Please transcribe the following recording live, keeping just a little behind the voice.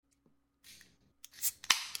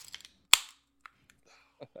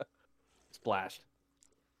Splashed.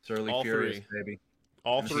 Surly All Furious, three. baby.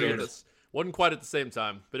 All three of Cheers. us. Wasn't quite at the same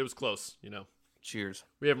time, but it was close, Cheers.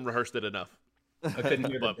 We haven't rehearsed it enough. I couldn't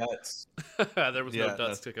hear the But- guts. There was no Yeah,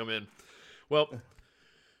 guts to come in. Well,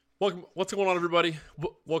 welcome. What's going on, everybody?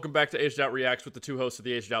 Welcome back to Aged Out Reacts with the two hosts of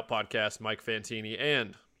the Aged Out podcast, Mike Fantini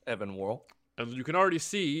and Evan Worrell. you can already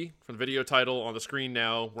see from the video title on the screen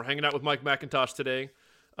now, we're hanging out with Mike McIntosh today,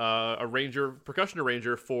 a percussion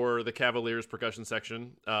arranger for the Cavaliers Percussion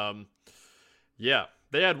Section. Yeah,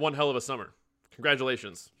 they had one hell of a summer.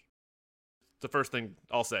 Congratulations. It's the first thing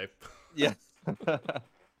I'll say. Yeah.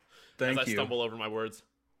 Thank as I you. stumble over my words.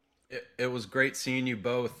 It was great seeing you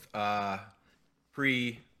both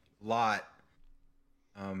pre-lot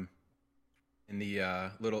in the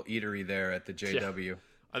little eatery there at the JW.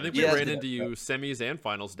 I think we Yeah. ran into you semis and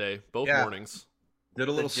finals day, both Yeah. mornings. Did a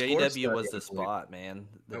The little score JW study, was the I believe. spot, man.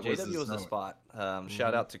 The That was JW the was the spot. spot.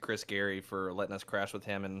 Shout out to Chris Gary for letting us crash with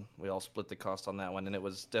him, and we all split the cost on that one. And it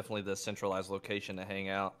was definitely the centralized location to hang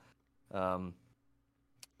out.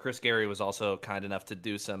 Chris Gary was also kind enough to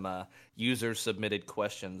do some user-submitted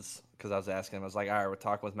questions because I was asking him. I was like, all right, we're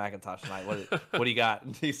talking with McIntosh tonight. What do you got?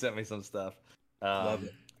 And he sent me some stuff. Love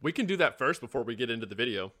it. We can do that first before we get into the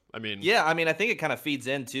video. I mean, Yeah, I mean, I think it kind of feeds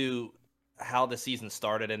into how the season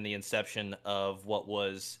started and the inception of what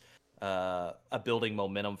was a building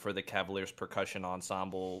momentum for the Cavaliers Percussion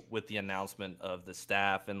Ensemble with the announcement of the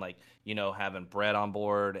staff and, having Brett on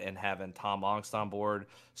board and having Tom Ongst on board.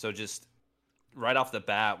 So just right off the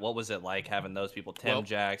bat, what was it like having those people? Tim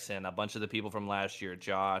Jackson, a bunch of the people from last year,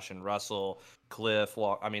 Josh and Russell, Cliff.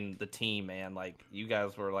 The team, man. You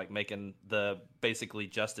guys were making the basically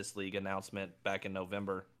Justice League announcement back in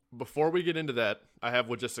November. before we get into that, I have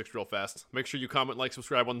logistics real fast. Make sure you comment, like,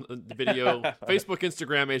 subscribe on the video. Facebook,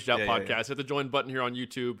 Instagram, Aged Out Podcast. Hit the join button here on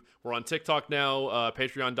YouTube. We're on TikTok now,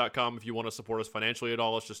 patreon.com if you want to support us financially at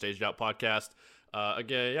all. It's just Aged Out Podcast.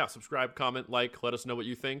 Again, subscribe, comment, like, let us know what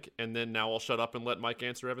you think. And then now I'll shut up and let Mike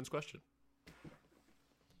answer Evan's question.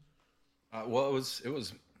 Well, it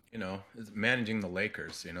was it's managing the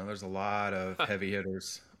Lakers. There's a lot of heavy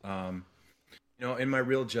hitters. In my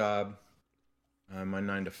real job, my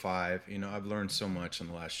 9 to 5, I've learned so much in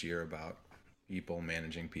the last year about people,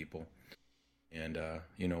 managing people, and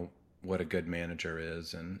what a good manager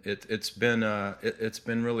is. And it's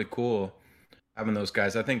been really cool having those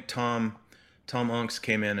guys. I think Tom Ongst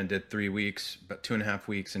came in and did 3 weeks, about 2.5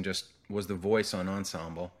 weeks, and just was the voice on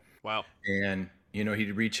Ensemble. Wow. And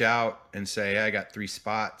he'd reach out and say, hey, I got 3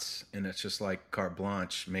 spots, and it's just like carte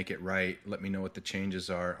blanche, make it right, let me know what the changes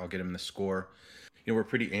are, I'll get him the score. We're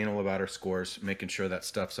pretty anal about our scores, making sure that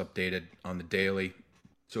stuff's updated on the daily.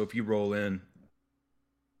 So if you roll in,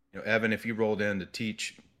 Evan, if you rolled in to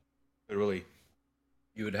teach, literally,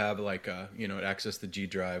 you would have access the G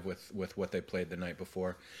drive with what they played the night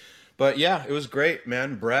before. But yeah, it was great,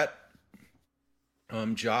 man. Brett,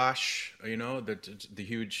 Josh, the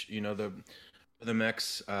huge, the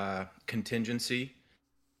Mex contingency.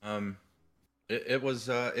 It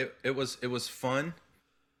was fun.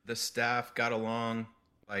 The staff got along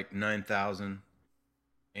like 9,000,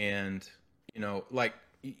 and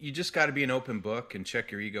you just got to be an open book and check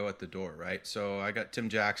your ego at the door, right? So I got Tim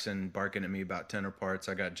Jackson barking at me about tenor parts.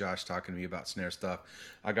 I got Josh talking to me about snare stuff.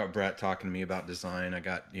 I got Brett talking to me about design. I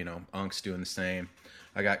got Unks doing the same.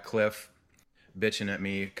 I got Cliff bitching at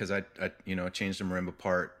me because I changed the marimba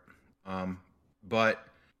part. But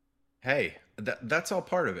hey, that's all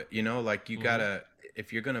part of it, you gotta,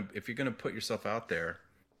 if you're gonna put yourself out there,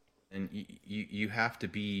 and you have to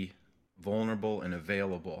be vulnerable and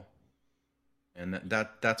available, and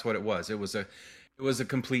that's what it was. It was a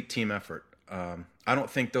complete team effort. I don't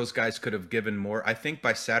think those guys could have given more. I think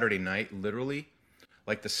by Saturday night, literally,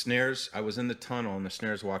 like the snares, I was in the tunnel and the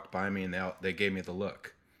snares walked by me and they gave me the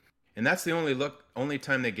look, and that's the only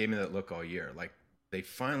time they gave me that look all year. Like they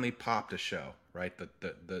finally popped a show, right?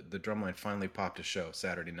 The drumline finally popped a show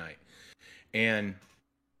Saturday night, and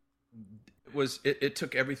it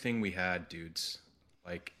took everything we had, dudes.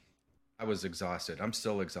 Like I was exhausted. I'm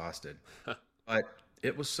still exhausted. But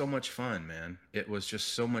it was so much fun, man. It was just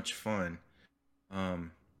so much fun.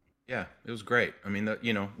 Yeah, it was great. I mean,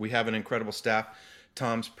 we have an incredible staff.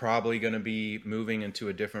 Tom's probably going to be moving into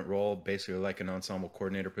a different role, basically like an ensemble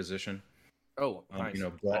coordinator position. Oh, nice.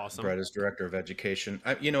 Awesome. Brett is director of education.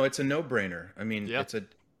 It's a no-brainer. I mean,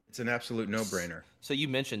 it's an absolute no-brainer. So you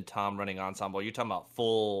mentioned Tom running ensemble. You're talking about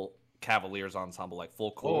full Cavaliers ensemble, like full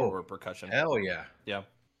core or percussion? Hell yeah. Yeah.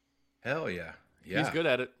 Hell yeah. Yeah. He's good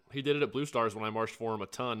at it. He did it at Blue Stars when I marched for him a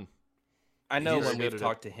ton. I know He's when good we've at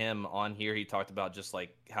talked to him on here, he talked about just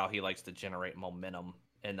like how he likes to generate momentum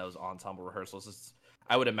in those ensemble rehearsals.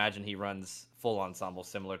 I would imagine he runs full ensemble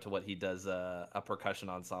similar to what he does a percussion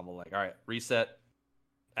ensemble. Like, all right, reset,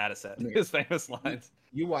 add a set. His famous lines.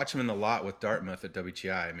 You watch him in the lot with Dartmouth at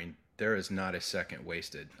WGI. I mean, there is not a second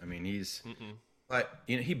wasted. I mean, he's like,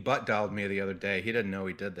 he butt dialed me the other day. He didn't know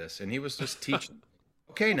he did this, and he was just teaching.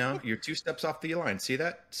 Okay, now you're 2 steps off the line. See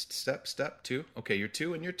that? Step 2. Okay, you're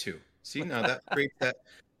 2 and you're 2. See, now that creates that.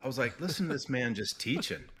 I was like, listen to this man just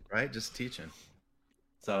teaching, right? Just teaching.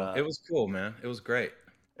 So it was cool, man. It was great.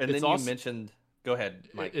 And then you mentioned, go ahead,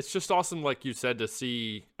 Mike. It's just awesome, like you said, to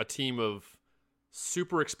see a team of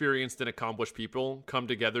super experienced and accomplished people come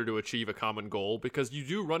together to achieve a common goal, because you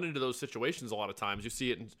do run into those situations a lot of times. You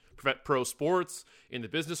see it in pro sports, in the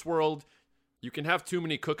business world. You can have too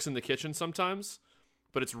many cooks in the kitchen sometimes,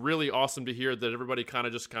 but it's really awesome to hear that everybody kind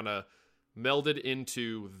of melded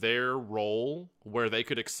into their role where they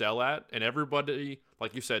could excel at, and everybody,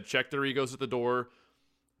 like you said, checked their egos at the door,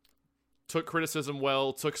 took criticism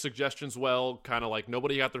well, took suggestions well, kind of like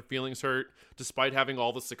nobody got their feelings hurt despite having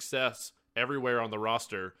all the success everywhere on the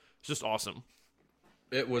roster. It's just awesome.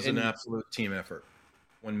 It was an absolute team effort,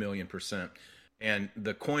 1,000,000%. And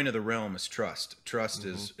the coin of the realm is trust. Trust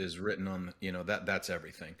is written on, that's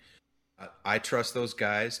everything. I trust those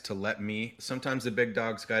guys to let me. Sometimes the big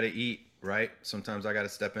dog's got to eat, right? Sometimes I got to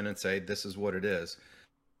step in and say, this is what it is.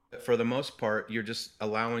 For the most part, you're just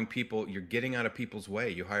allowing people, you're getting out of people's way.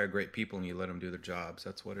 You hire great people and you let them do their jobs.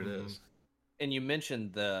 That's what it is. And you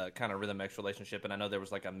mentioned the kind of Rhythm X relationship, and I know there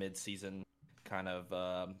was like a mid-season kind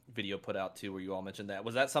of video put out too where you all mentioned that.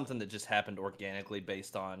 Was that something that just happened organically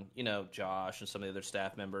based on, Josh and some of the other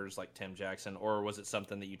staff members like Tim Jackson, or was it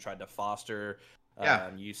something that you tried to foster?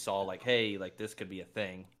 You saw like, hey, like this could be a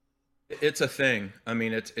thing. It's a thing. I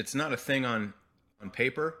mean, it's not a thing on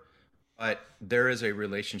paper, but there is a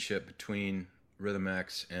relationship between Rhythm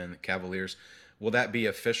X and the Cavaliers. Will that be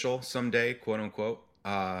official someday, quote unquote?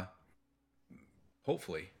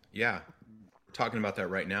 Hopefully, yeah. We're talking about that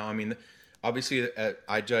right now. I mean, obviously,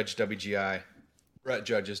 I judge WGI, Brett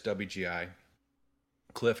judges WGI,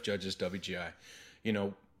 Cliff judges WGI.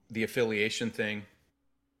 The affiliation thing.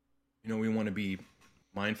 We want to be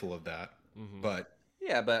mindful of that, but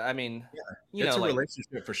I mean, it's a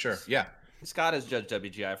relationship for sure. Yeah. Scott has judged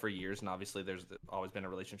WGI for years, and obviously there's always been a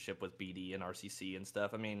relationship with BD and RCC and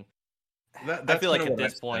stuff. I mean, I feel like at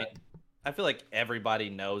this point, I feel like everybody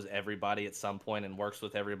knows everybody at some point and works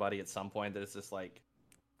with everybody at some point. That it's just like,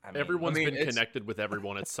 everyone's been connected with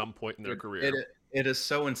everyone at some point in their career. It is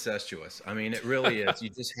so incestuous. I mean, it really is. You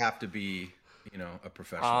just have to be, a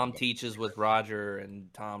professional. Tom teaches with Roger,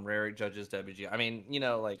 and Tom Rarick judges WGI. I mean,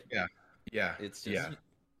 yeah. It's just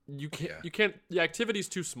you can't. The activity's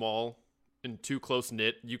too small and too close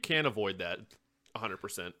knit. You can't avoid that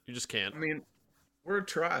 100%. You just can't. I mean, we're a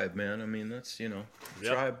tribe, man. I mean, that's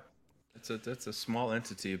tribe. It's a small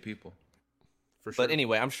entity of people. For sure. But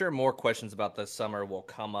anyway, I'm sure more questions about this summer will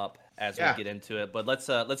come up as we get into it. But let's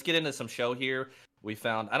get into some show here. We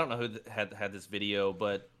found, I don't know who had this video,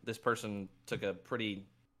 but this person took a pretty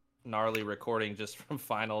gnarly recording just from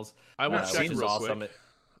finals. I will check which is real awesome. quick.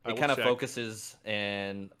 It kind of focuses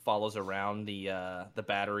and follows around the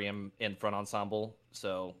battery in front ensemble.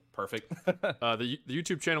 So perfect. The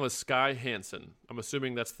YouTube channel is Sky Hansen. I'm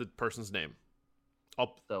assuming that's the person's name.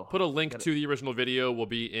 I'll put a link to the original video. Will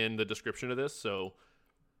be in the description of this. So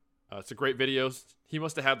it's a great video. He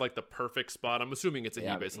must have had like the perfect spot. I'm assuming it's a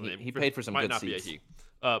he based on the name. He paid for some good seats. Might not be a he.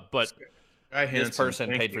 But this person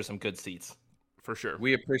paid for some good seats. For sure.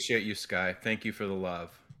 We appreciate you, Sky. Thank you for the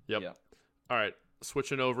love. Yep. All right.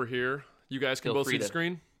 Switching over here. You guys can both see the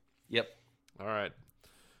screen? Yep. All right.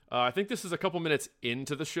 I think this is a couple minutes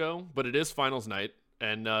into the show, but it is finals night.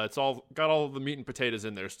 And it's all got all the meat and potatoes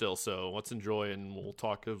in there still, so let's enjoy and we'll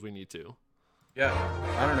talk as we need to. Yeah,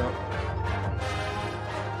 I don't know.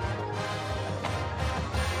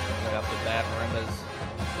 Right off the bat, marimba's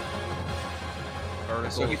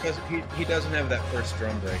verticals. So he doesn't have that first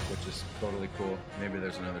drum break, which is totally cool. Maybe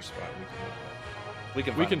there's another spot we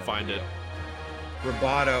can find it.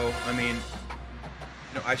 Rubato. I mean,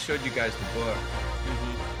 I showed you guys the book.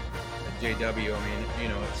 At JW. I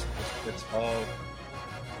mean, it's all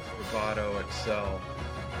Rubato, Excel,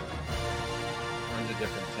 tons of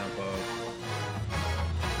different tempos.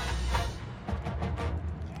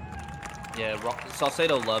 Yeah,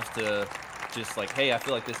 Salcedo loves to just like, hey, I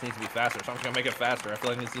feel like this needs to be faster, so I'm just going to make it faster. I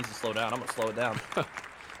feel like this needs to slow down. I'm going to slow it down.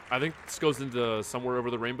 I think this goes into Somewhere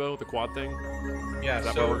Over the Rainbow, the quad thing. Yeah, is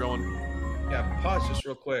that where we're going? Yeah, pause just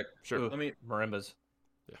real quick. Sure. Let me marimbas.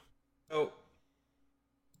 Yeah. So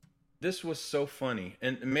this was so funny,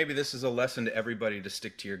 and maybe this is a lesson to everybody to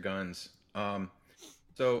stick to your guns.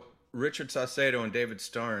 So Richard Saucedo and David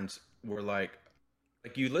Starnes were like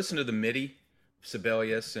you listen to the MIDI,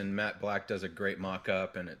 Sibelius, and Matt Black does a great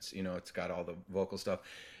mock-up, and it's, you know, it's got all the vocal stuff,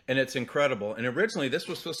 and it's incredible. And originally this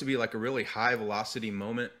was supposed to be like a really high velocity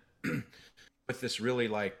moment with this really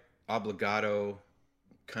like obligato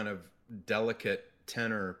kind of delicate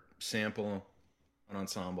tenor sample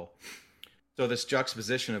ensemble. So this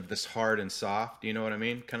juxtaposition of this hard and soft, you know what I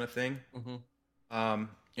mean, kind of thing. And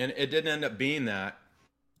it didn't end up being that.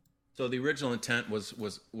 So the original intent was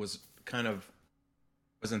kind of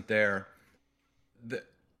wasn't there.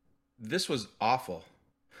 This was awful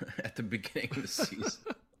at the beginning of the season.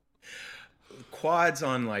 Quads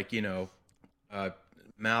on, like, you know,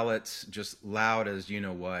 mallets, just loud as you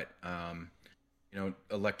know what. You know,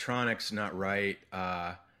 electronics not right,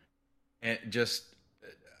 and just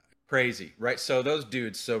crazy, right? So those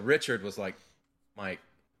dudes. So Richard was like, "Mike,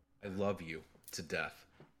 I love you to death.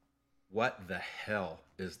 What the hell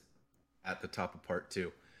is at the top of part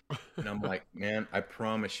 2?" And I'm like, "Man, I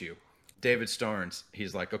promise you." David Starnes,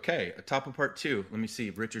 he's like, "Okay, at top of part 2, let me see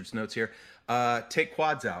Richard's notes here. Take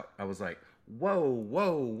quads out." I was like, whoa,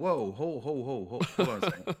 hold on a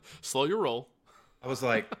second. Slow your roll. I was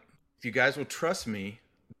like, if you guys will trust me,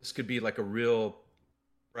 this could be like a real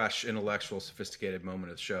fresh, intellectual, sophisticated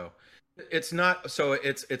moment of the show. It's not, so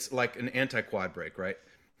it's like an anti-quad break, right?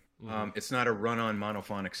 It's not a run-on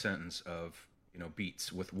monophonic sentence of, you know,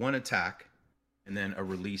 beats with one attack and then a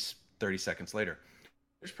release 30 seconds later.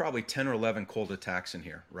 There's probably 10 or 11 cold attacks in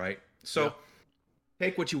here, right? So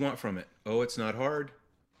take what you want from it. Oh, it's not hard,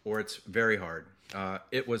 or it's very hard.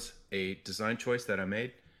 It was a design choice that I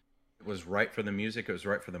made. It was right for the music. It was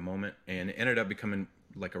right for the moment. And it ended up becoming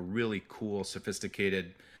like a really cool,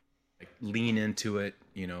 sophisticated, like, lean into it,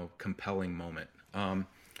 you know, compelling moment.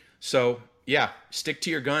 So yeah, stick to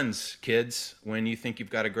your guns, kids, when you think you've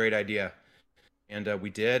got a great idea. And we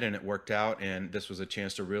did, and it worked out. And this was a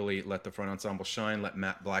chance to really let the front ensemble shine, let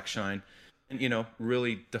Matt Black shine, and, you know,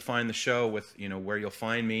 really define the show with, you know, where you'll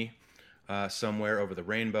find me, somewhere over the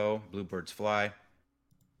rainbow, bluebirds fly,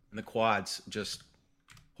 and the quads just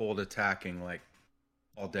hold attacking like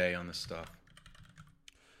all day on this stuff.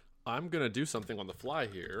 I'm going to do something on the fly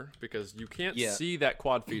here because you can't see that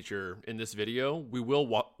quad feature in this video. We will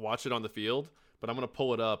watch it on the field, but I'm going to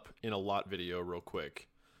pull it up in a lot video real quick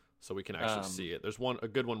so we can actually see it. There's a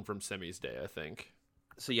good one from Semi's day, I think.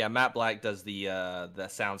 So yeah, Matt Black does the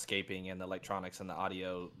soundscaping and the electronics and the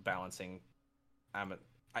audio balancing.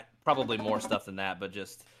 Probably more stuff than that, but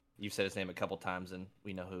just, you've said his name a couple times and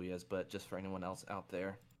we know who he is, but just for anyone else out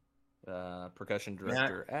there, percussion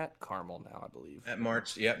director at Carmel now, I believe.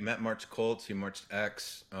 Matt marched Colts. He marched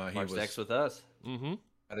X. He marched was X with us.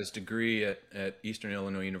 Got his degree at Eastern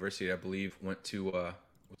Illinois University, I believe. Went to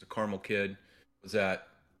was a Carmel kid. Was at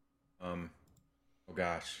oh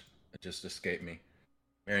gosh, it just escaped me.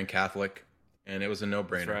 Marian Catholic, and it was a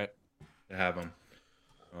no-brainer to have him.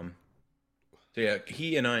 So yeah,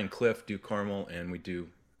 he and I and Cliff do Carmel, and we do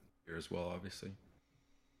here as well, obviously.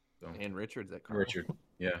 So, and Richard's at Carmel. Richard,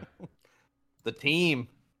 yeah. The team.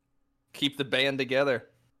 Keep the band together.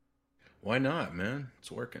 Why not, man?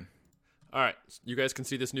 It's working. All right, you guys can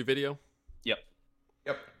see this new video? Yep.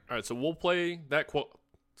 All right, so we'll play that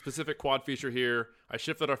specific quad feature here. I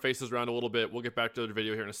shifted our faces around a little bit. We'll get back to the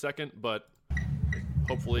video here in a second, but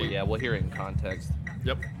hopefully... Well, yeah, we'll hear it in context.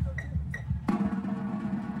 Yep.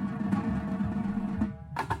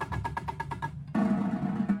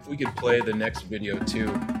 If we could play the next video too,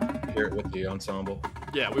 hear it with the ensemble.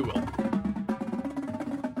 Yeah, we will.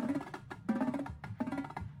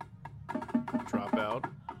 Drop out.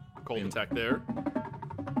 Cold attack there.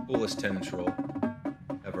 Coolest 10-inch roll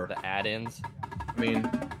ever. The add-ins. I mean,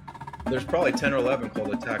 there's probably 10 or 11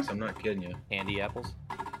 cold attacks. I'm not kidding you. Candy apples.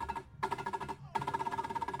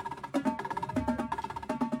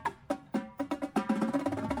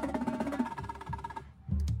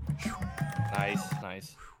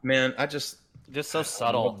 Nice. Man, just so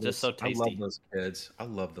subtle, just so tasty. I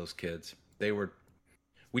love those kids.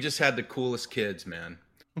 We just had the coolest kids, man.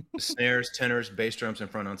 The snares, tenors, bass drums, and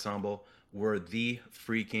front ensemble were the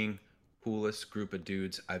freaking coolest group of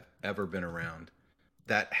dudes I've ever been around.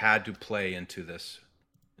 That had to play into this.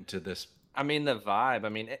 I mean, the vibe. I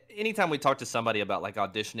mean, anytime we talk to somebody about like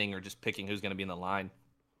auditioning or just picking who's going to be in the line,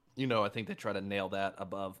 you know, I think they try to nail that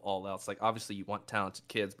above all else. Like, obviously, you want talented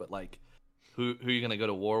kids, but like, who are you going to go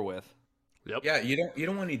to war with? Yep. Yeah, you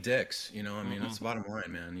don't want any dicks. You know, I mean, that's the bottom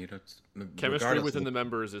line, man. You don't. Chemistry within the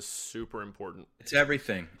members is super important. It's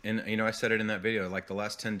everything, and you know, I said it in that video. Like the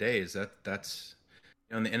last 10 days, that's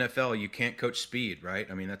you know, in the NFL, you can't coach speed, right?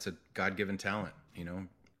 I mean, that's a God-given talent, you know.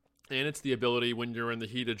 And it's the ability when you're in the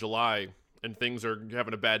heat of July and things are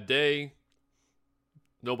having a bad day,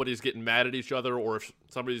 nobody's getting mad at each other, or if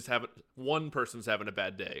one person's having a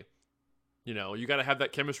bad day. You know, you got to have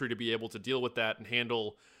that chemistry to be able to deal with that and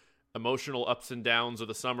handle emotional ups and downs of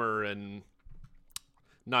the summer and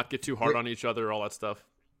not get too hard on each other, all that stuff.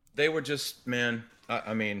 They were just, man,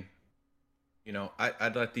 I mean, you know,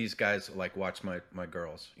 I'd let these guys like watch my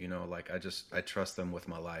girls, you know, like I trust them with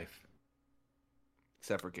my life.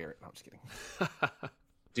 Except for Garrett. No, I'm just kidding.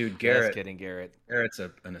 Dude, Garrett. Just kidding, Garrett. Garrett's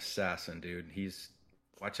an assassin, dude.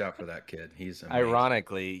 Watch out for that kid. He's amazing.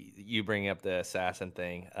 Ironically, you bring up the assassin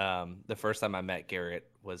thing. The first time I met Garrett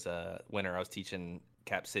was winter. I was teaching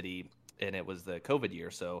Cap City, and it was the COVID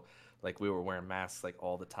year, so like we were wearing masks like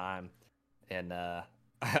all the time. And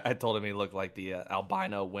I told him he looked like the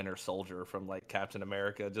albino Winter Soldier from like Captain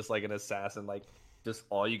America, just like an assassin. Like just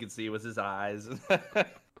all you could see was his eyes.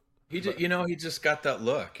 He just got that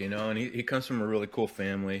look, you know, and he comes from a really cool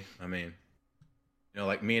family. I mean, you know,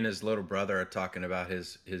 like me and his little brother are talking about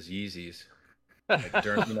his Yeezys like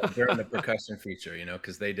during the percussion feature, you know,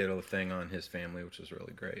 because they did a thing on his family, which was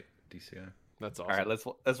really great. DCI. That's awesome. All right,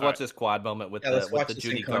 let's watch this quad moment with the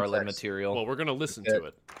Judy Garland material. Well, we're gonna listen to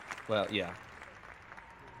it. Well, yeah.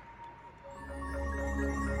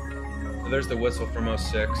 So there's the whistle from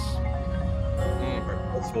 06.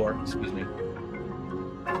 Or 04, excuse me.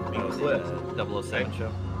 It was the 007 right?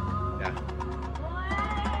 show. Yeah.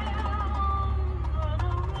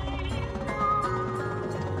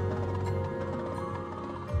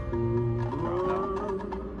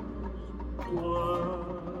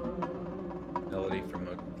 Melody from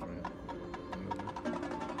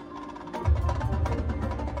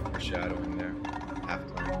foreshadowing there.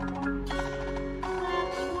 Halftime.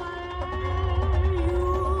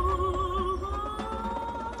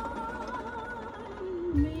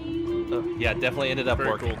 Yeah, definitely ended up Very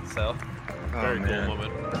working. cool. So Very cool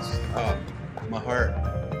moment. Oh, my heart.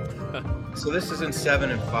 So this is in 7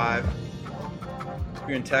 and 5. If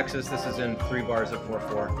you're in Texas, this is in 3 bars of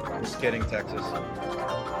 4/4. Just kidding, Texas.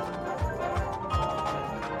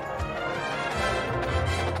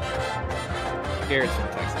 Garrett's from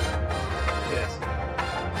Texas. Yes.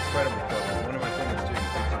 Incredible program. One of my former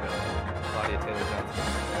students teaches it. Claudia Taylor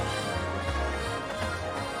Johnson.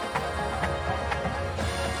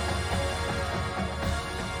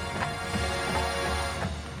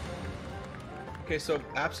 Okay, so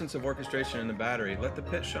absence of orchestration in the battery. Let the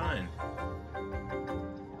pit shine.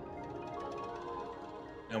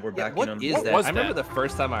 And we're back What in on is What that? was I remember that? the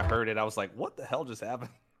first time I heard it, I was like, "What the hell just happened?"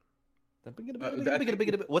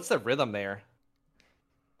 What's the rhythm there?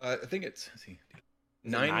 I think it's let's see, Is it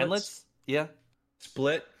ninelets? Yeah.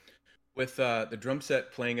 split with the drum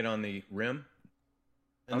set playing it on the rim.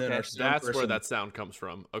 And then Okay. our sound That's where person, that sound comes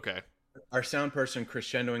from. Okay. our sound person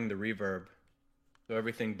crescendoing the reverb, so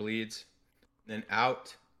everything bleeds. Then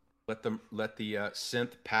out, let the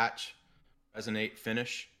synth patch resonate,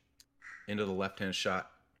 finish into the left hand shot.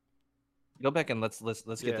 Go back and let's get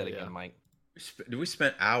Yeah, that yeah. again, Mike. We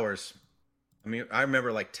spent hours. I mean, I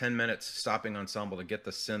remember like 10 minutes stopping ensemble to get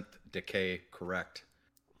the synth decay correct.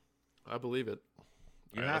 I believe it.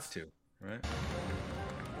 You All right, have let's- to, right?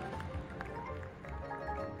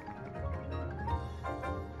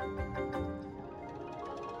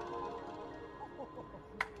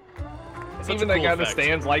 Such Even a that cool guy in the effect.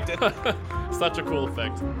 stands liked it. Such a cool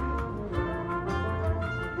effect.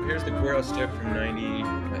 Here's the Guerrero stick from 90,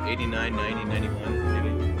 89, 90, 91,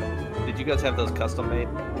 maybe. Did you guys have those custom made?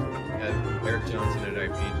 Yeah, Eric Johnson at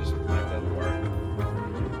IP just knocked out the park.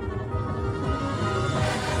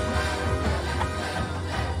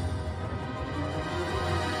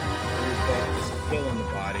 Just killing the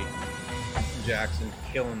body. Jackson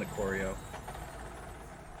killing the choreo.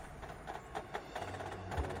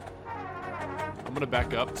 I'm gonna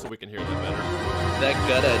back up so we can hear that better. That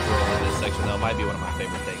gut edge roll in this section, though, might be one of my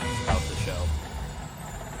favorite things of the show.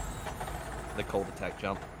 The cold attack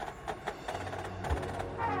jump.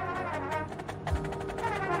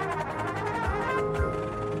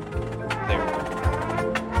 There.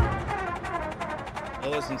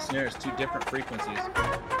 Willows and snares, 2 different frequencies.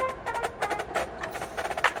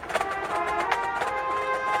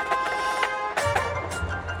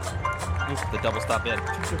 Oof, the double stop in.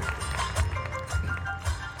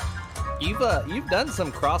 You've done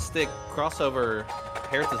some crossover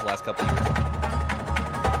Heritage the last couple of years.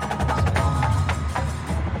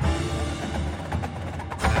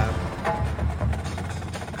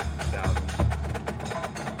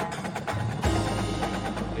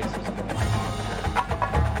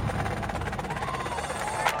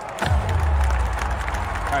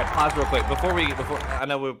 All right, pause real quick before I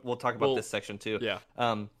know we'll talk about this section too. Yeah.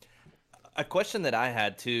 A question that I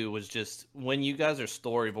had too was just when you guys are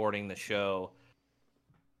storyboarding the show,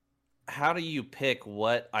 how do you pick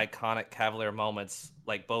what iconic Cavalier moments,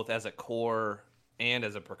 like both as a core and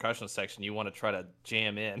as a percussion section, you want to try to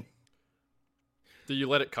jam in? Do you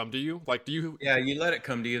let it come to you? Like, do you? Yeah, you let it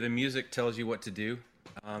come to you. The music tells you what to do.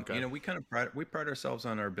 Okay. You know, we pride ourselves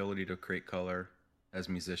on our ability to create color as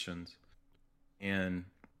musicians, and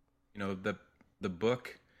you know the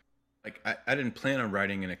book. Like I didn't plan on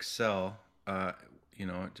writing in Excel. You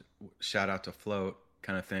know, shout out to Float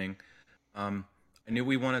kind of thing. I knew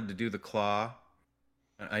we wanted to do the claw.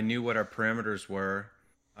 I knew what our parameters were.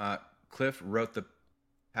 Cliff wrote the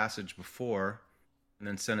passage before and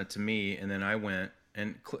then sent it to me, and then I went.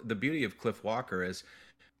 And the beauty of Cliff Walker is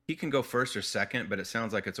he can go first or second, but it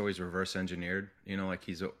sounds like it's always reverse engineered. You know, like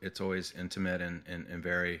it's always intimate and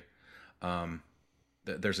very.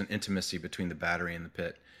 There's an intimacy between the battery and the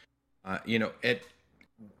pit. You know,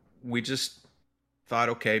 we just thought,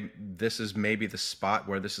 okay, this is maybe the spot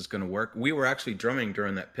where this is going to work. We were actually drumming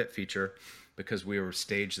during that pit feature because we were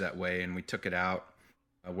staged that way, and we took it out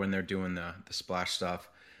when they're doing the splash stuff.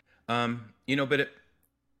 You know, but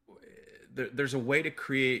there's a way to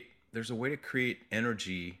create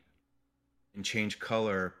energy and change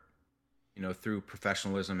color, you know, through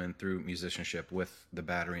professionalism and through musicianship with the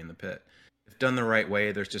battery and the pit. If done the right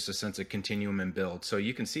way, there's just a sense of continuum and build. So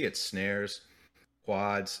you can see it's snares,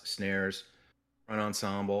 quads, snares, front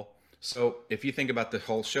ensemble. So if you think about the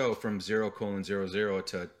whole show from 0:00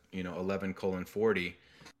 to, you know, 11:40,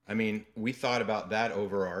 I mean, we thought about that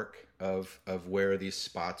over arc of where these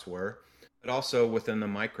spots were, but also within the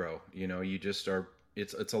micro, you know, you just are,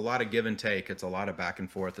 it's a lot of give and take. It's a lot of back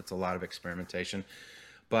and forth. It's a lot of experimentation,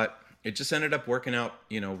 but it just ended up working out,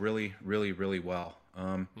 you know, really, really, really well.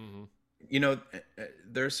 You know,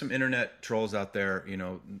 there's some internet trolls out there, you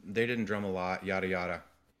know, they didn't drum a lot, yada, yada.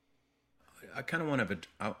 I kind of want to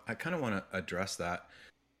address that.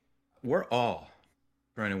 We're all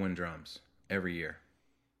trying to win drums every year.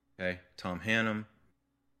 Okay. Tom Hannum,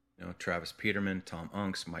 you know, Travis Peterman, Tom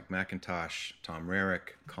Unks, Mike McIntosh, Tom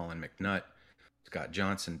Rarick, Colin McNutt, Scott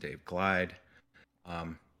Johnson, Dave Glide,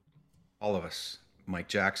 all of us, Mike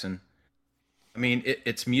Jackson. I mean,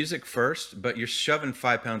 it's music first, but you're shoving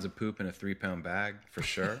 5 pounds of poop in a 3-pound bag for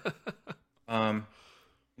sure. You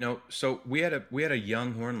know, so we had a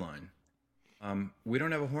young horn line. We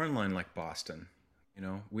don't have a horn line like Boston. You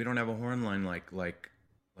know, we don't have a horn line like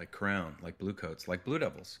Crown, like Bluecoats, like Blue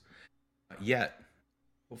Devils. Yet,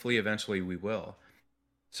 hopefully, eventually we will.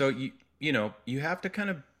 So you know, you have to play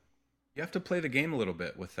the game a little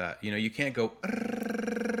bit with that. You know, you can't go.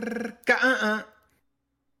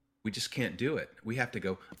 We just can't do it. We have to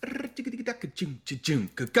go. We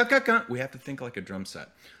have to think like a drum set.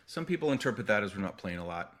 Some people interpret that as we're not playing a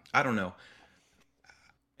lot. I don't know.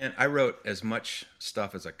 And I wrote as much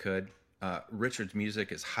stuff as I could. Richard's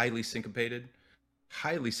music is highly syncopated.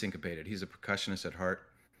 He's a percussionist at heart,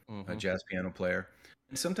 a jazz piano player.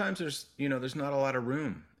 And sometimes there's not a lot of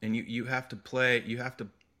room, and you have to play. You have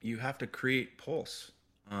to create pulse.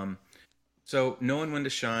 So knowing when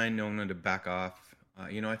to shine, knowing when to back off.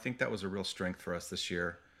 You know, I think that was a real strength for us this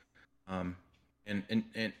year. And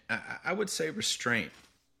I would say restraint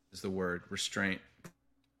is the word, restraint.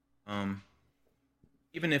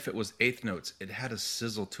 Even if it was eighth notes, it had a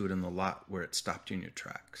sizzle to it in the lot where it stopped you in your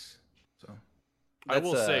tracks. So I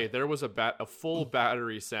will say there was a full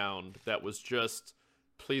battery sound that was just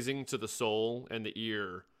pleasing to the soul and the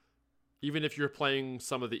ear, even if you're playing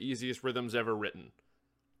some of the easiest rhythms ever written.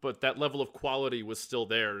 But that level of quality was still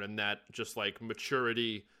there, and that just like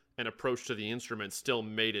maturity and approach to the instrument still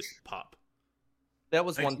made it pop. That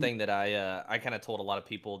was one thing that I kind of told a lot of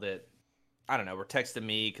people that, I don't know, were texting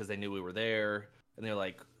me because they knew we were there, and they're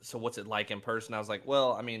like, so what's it like in person? I was like,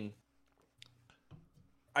 well, I mean,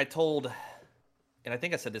 I told, and I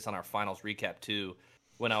think I said this on our finals recap too,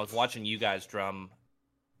 when I was watching you guys drum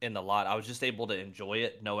in the lot, I was just able to enjoy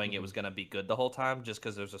it knowing it was going to be good the whole time, just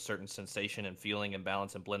because there's a certain sensation and feeling and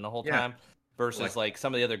balance and blend the whole time, versus like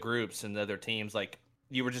some of the other groups and the other teams, like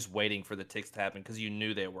you were just waiting for the ticks to happen because you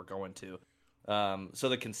knew they were going to. So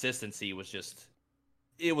the consistency was just,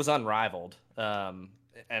 it was unrivaled. And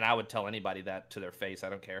I would tell anybody that to their face. I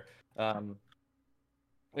don't care. And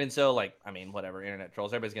so, like, I mean, whatever, internet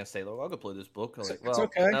trolls, everybody's going to say, I'll go play this book. I'm like, well, it's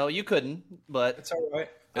okay. No, you couldn't, but it's all right.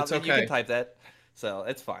 It's okay. You can type that. So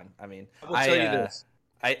it's fine. I mean, I will tell you this.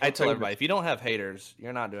 I tell everybody, if you don't have haters,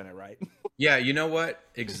 you're not doing it right. Yeah, you know what?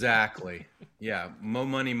 Exactly. Yeah, mo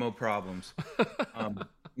money, mo problems.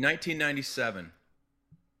 1997,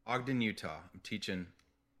 Ogden, Utah. I'm teaching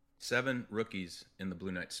 7 rookies in the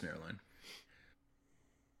Blue Knight snare line.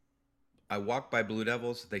 I walk by Blue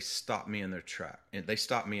Devils, they stop me in their track. They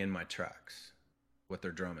stop me in my tracks. What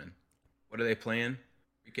they're drumming. What are they playing?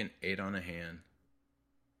 Freaking 8 on a Hand.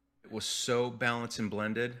 It was so balanced and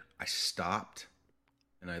blended. I stopped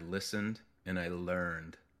and I listened and I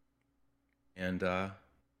learned. And I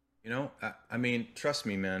mean, trust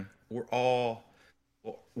me, man. We're all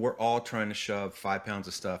trying to shove 5 pounds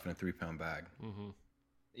of stuff in a 3-pound bag. Mm-hmm.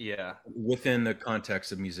 Yeah. Within the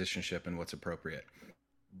context of musicianship and what's appropriate.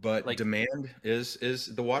 But demand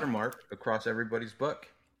is the watermark across everybody's book.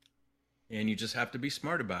 And you just have to be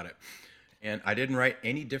smart about it. And I didn't write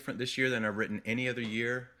any different this year than I've written any other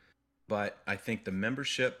year. But I think the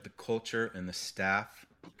membership, the culture, and the staff,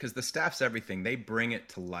 because the staff's everything. They bring it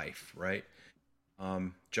to life, right?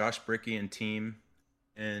 Josh Brickey and team,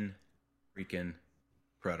 and freaking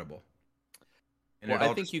incredible. And well,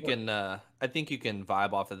 I think you can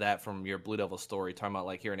vibe off of that from your Blue Devil story, talking about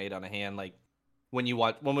like hearing 8 on a Hand. Like when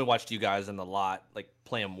we watched you guys in the lot, like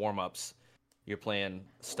playing warm-ups, you're playing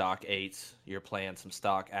stock 8s, you're playing some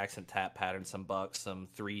stock accent tap patterns, some bucks, some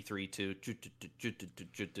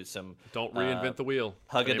 3-3-2, some don't reinvent the wheel.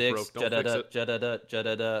 Hug-a-dicks,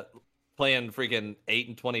 da-da-da, playing freaking 8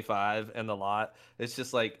 and 25 in the lot. It's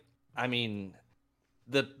just like, I mean,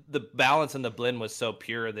 the balance and the blend was so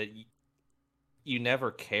pure that you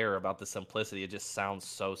never care about the simplicity. It just sounds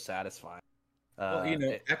so satisfying. Well,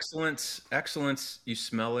 excellence. You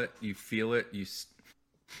smell it, you feel it.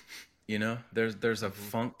 There's a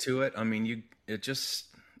funk to it. I mean, you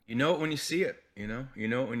know it when you see it. You know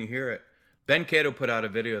it when you hear it. Ben Cato put out a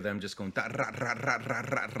video of them just going da, ra, ra, ra, ra,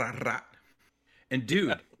 ra, ra, ra. And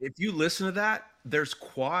dude, if you listen to that, there's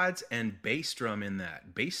quads and bass drum in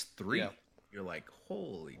that. Bass 3. Yeah. You're like,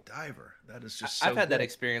 holy diver. That is just so I've had good. that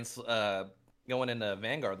experience going into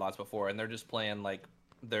Vanguard lots before, and they're just playing like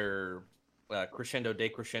their crescendo,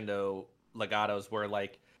 decrescendo legatos where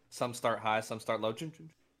like some start high, some start low. And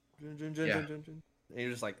you're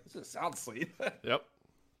just like, this just sounds sweet. Yep.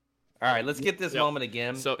 All right, let's get this moment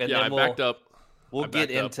again. So and then then I backed up. We'll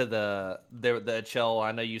get into the cello.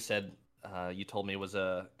 I know you said you told me it was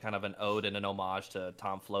a kind of an ode and an homage to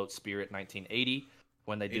Tom Float's Spirit 1980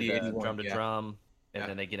 when they did the drum to drum, and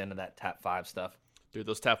then they get into that tap 5 stuff. Dude,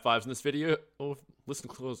 those tap 5s in this video. Oh, listen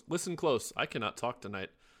close. I cannot talk tonight.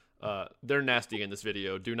 They're nasty in this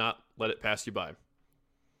video. Do not let it pass you by.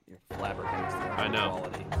 You're flabbergasted. I know.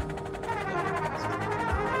 Quality.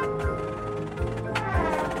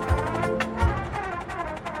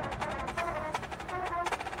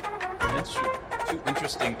 Two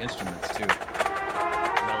interesting instruments too.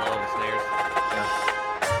 Mellow and snares. Yeah.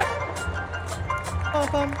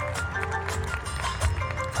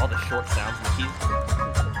 All the short sounds and keys.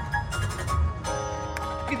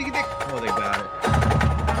 Oh, they got it.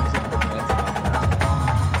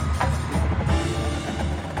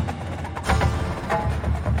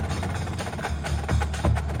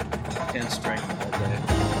 10 strength all day.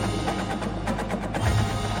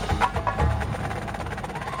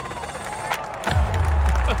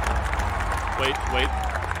 Wait.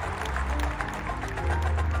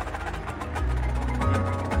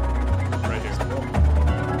 Right here.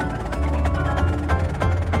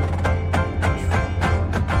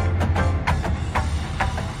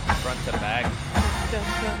 Front to back.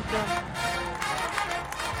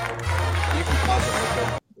 You can pause it real quick.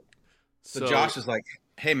 So So Josh is like,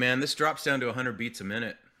 hey man, this drops down to 100 beats a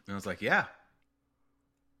minute. And I was like, yeah.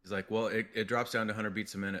 He's like, well, it drops down to 100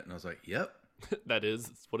 beats a minute. And I was like, yep.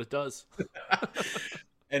 that's what it does.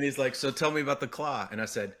 And he's like, so tell me about the claw. And I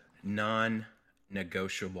said,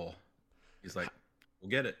 non-negotiable. He's like, we'll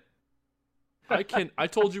get it. I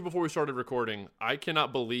told you before we started recording, I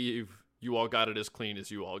cannot believe you all got it as clean as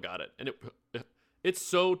you all got it. And it's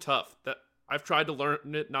so tough that I've tried to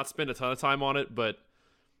learn it, not spend a ton of time on it, but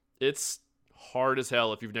it's hard as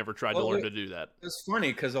hell if you've never tried to learn to do that. It's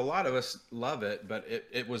funny because a lot of us love it, but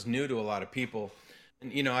it was new to a lot of people.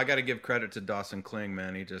 And, I got to give credit to Dawson Kling,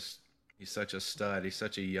 man. He's such a stud. He's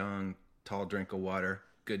such a young, tall drink of water,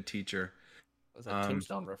 good teacher. Was that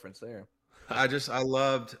Tombstone reference there? I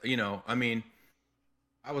loved,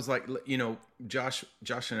 I was like, Josh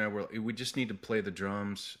and I we just need to play the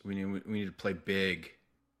drums. We need to play big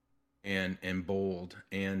and bold.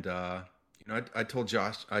 And, I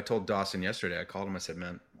told Dawson yesterday, I called him, I said,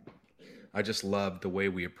 man, I just love the way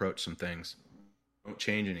we approach some things. Don't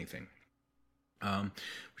change anything. We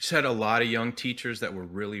just had a lot of young teachers that were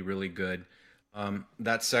really, really good.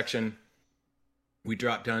 That section, we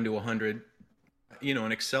dropped down to 100.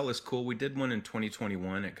 And Excel is cool. We did one in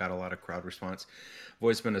 2021. It got a lot of crowd response. I've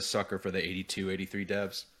always been a sucker for the 82, 83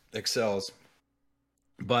 devs, Excels.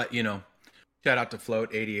 But, shout out to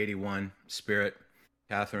Float, 80, 81, Spirit,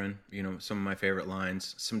 Catherine, some of my favorite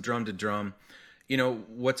lines, some drum to drum.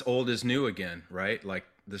 What's old is new again, right? Like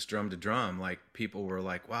this drum to drum, like people were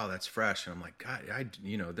like, wow, that's fresh. And I'm like, God,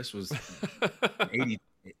 this was in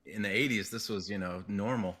the 80s, this was,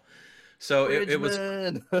 normal. So it was,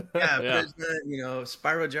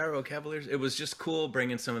 Spyro Gyro Cavaliers. It was just cool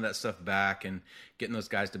bringing some of that stuff back and getting those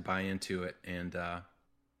guys to buy into it. And,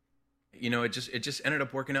 it just ended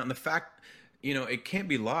up working out. And the fact, it can't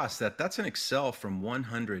be lost that that's an Excel from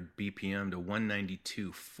 100 BPM to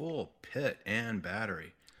 192 full pit and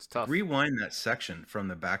battery. It's tough. Rewind that section from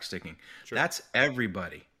the backsticking. Sure. That's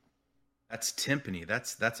everybody. That's timpani.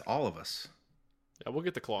 That's all of us. Yeah, we'll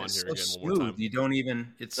get the claw in here again smooth. one more time. You don't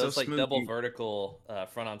even. It's those so smooth. Double vertical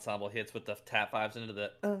front ensemble hits with the tap fives into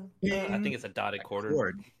the. I think it's a dotted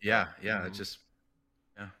quarter. Yeah. It's just.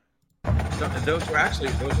 Yeah. So those were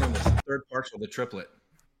on the third partial, the triplet.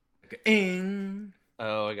 Like, ing.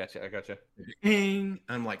 Oh, I got you. Ing.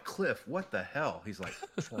 I'm like, Cliff, what the hell? He's like,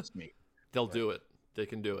 trust me. They'll do it. They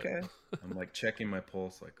can do it. Okay. I'm like checking my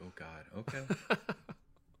pulse. Like, oh God. Okay.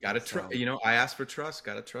 Gotta trust. I asked for trust.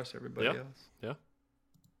 Gotta trust everybody else. Yeah.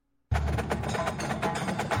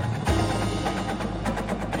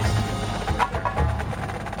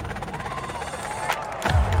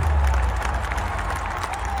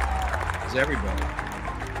 It's everybody.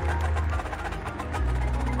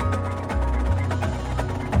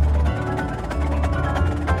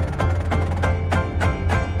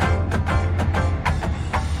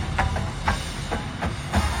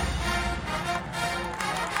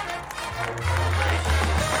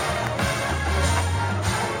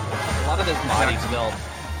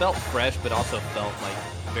 Felt fresh, but also felt like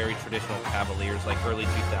very traditional Cavaliers, like early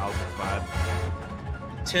 2000s vibe.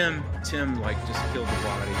 Tim, like just killed the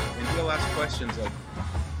body, and he'll ask questions like,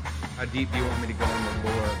 "How deep do you want me to go in the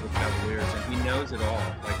lore of the Cavaliers?" And he knows it all.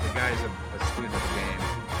 Like the guy's a student of the game.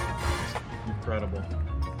 It's incredible.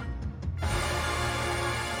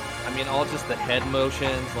 I mean, all just the head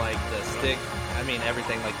motions, like the stick. I mean,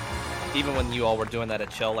 everything. Like even when you all were doing that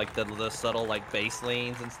at Shell, like the subtle like bass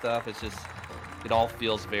leans and stuff. It's just. It all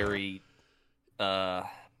feels very, I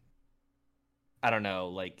don't know,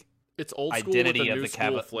 like it's old school identity with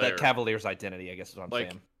the Cavaliers' identity, I guess is what I'm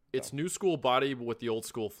saying. It's new school body, but with the old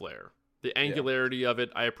school flair. The angularity of it,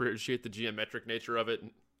 I appreciate the geometric nature of it.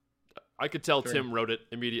 I could tell Tim wrote it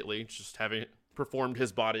immediately, just having performed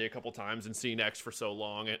his body a couple times and seen X for so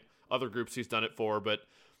long. At other groups he's done it for, but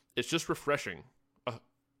it's just refreshing.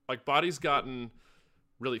 Like body's gotten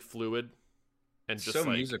really fluid and just so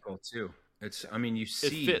musical too. You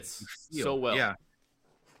see, it fits so well. Yeah.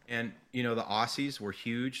 And, the Aussies were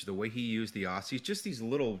huge. The way he used the Aussies, just these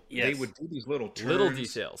little, they would do these little turns.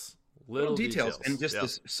 Little details. And just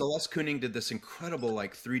this, Celeste Koenig did this incredible,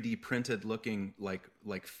 like 3D printed looking, like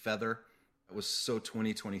feather. That was so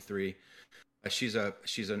 2023. She's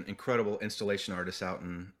an incredible installation artist out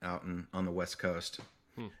on the West Coast.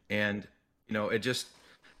 And, it just,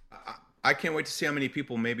 I can't wait to see how many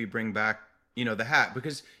people maybe bring back, the hat,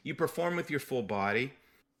 because you perform with your full body.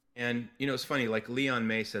 And, it's funny, like Leon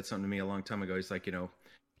May said something to me a long time ago. He's like,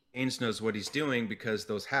 Haynes knows what he's doing because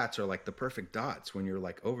those hats are like the perfect dots. When you're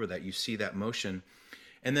like over that, you see that motion.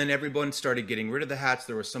 And then everyone started getting rid of the hats.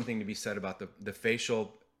 There was something to be said about the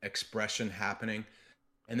facial expression happening.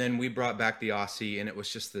 And then we brought back the Aussie, and it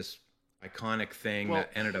was just this iconic thing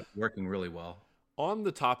that ended up working really well. On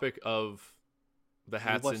the topic of the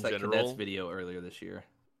hats in general. We watched that video earlier this year.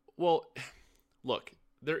 Well, look,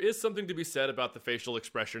 there is something to be said about the facial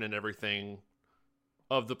expression and everything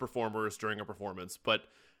of the performers during a performance, but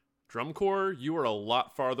drum corps, you are a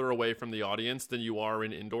lot farther away from the audience than you are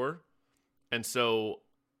in indoor. And so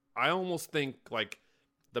I almost think like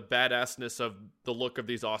the badassness of the look of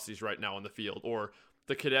these Aussies right now in the field, or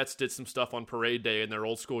the cadets did some stuff on parade day in their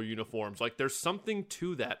old school uniforms. Like there's something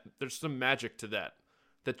to that. There's some magic to that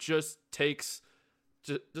just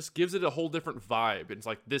gives it a whole different vibe. It's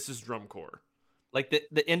like, this is drum corps. Like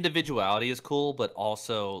the individuality is cool, but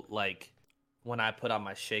also like when I put on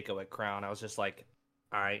my Shaco at Crown, I was just like,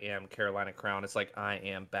 I am Carolina Crown. It's like, I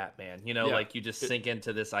am Batman. Like you just sink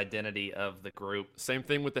into this identity of the group. Same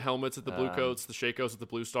thing with the helmets at the Blue Coats, the Shacos at the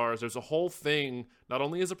Blue Stars. There's a whole thing, not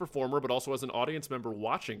only as a performer, but also as an audience member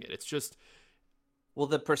watching it. It's just... Well,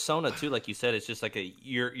 the persona too, like you said, it's just like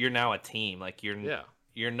you're now a team. Like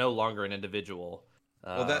you're no longer an individual.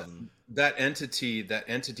 Well, that entity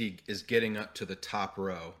is getting up to the top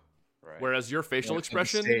row, right. Whereas your facial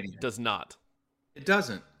expression does not. It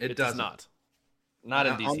doesn't. It does not. Not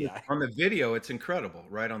in DCI. On the video, it's incredible,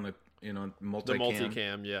 right? On the multicam. The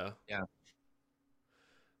multicam, yeah.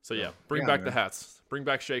 So bring back the hats, bring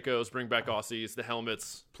back Shacos, bring back Aussies, the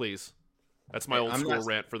helmets, please. That's my old school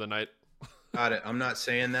rant for the night. Got it. I'm not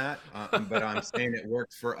saying that, but I'm saying it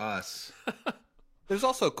worked for us. There's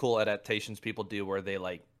also cool adaptations people do where they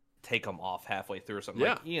like take them off halfway through or something.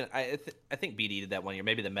 Yeah. Like, you know, I think BD did that one year.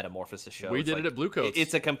 Maybe the Metamorphosis show. We did it at Blue Coats.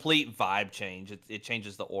 It's a complete vibe change. It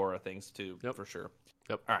changes the aura of things too, for sure.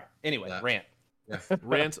 Yep. All right. Anyway, rant. Yeah.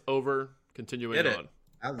 Rant over. Continuing on.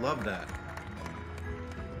 I love that.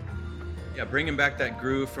 Yeah, bringing back that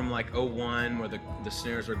groove from like 01 where the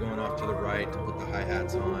snares are going off to the right to put the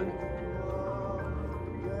hi-hats on.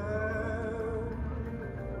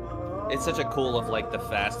 It's such a cool of like the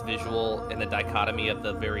fast visual and the dichotomy of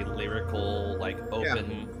the very lyrical, like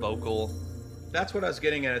open vocal. That's what I was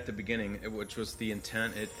getting at the beginning, which was the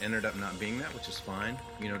intent. It ended up not being that, which is fine.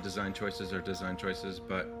 You know, design choices are design choices,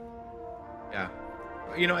 but yeah.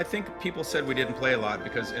 You know, I think people said we didn't play a lot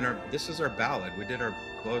because this is our ballad. We did our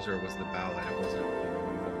closer was the ballad. It wasn't, you know,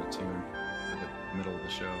 the middle of the tune or the middle of the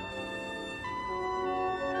show.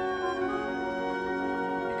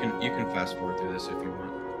 You can fast forward through this if you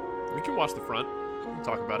want. We can watch the front. We can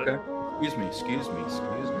talk about it. Excuse me.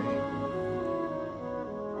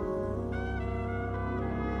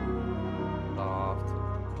 Soft.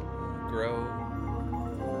 Grow.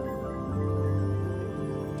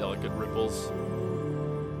 Delicate ripples.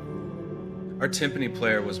 Our timpani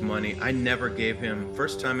player was money. I never gave him,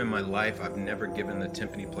 first time in my life, I've never given the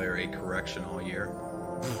timpani player a correction all year.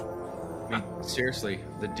 I mean, seriously,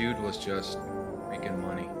 the dude was just freaking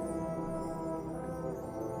money.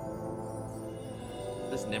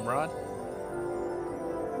 This Nimrod?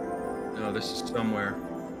 No, this is somewhere.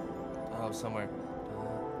 Oh, somewhere.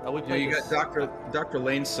 Oh, we You played got Dr.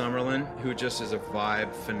 Lane Summerlin, who just is a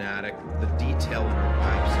vibe fanatic. The detail in her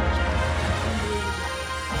vibe section is unbelievable.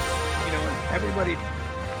 You know, and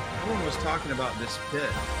everyone was talking about this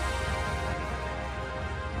pit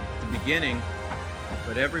at the beginning,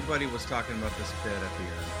 but everybody was talking about this pit at the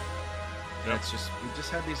end. And it's just, we just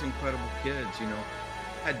had these incredible kids, you know.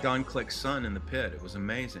 I had Don Click's son in the pit. It was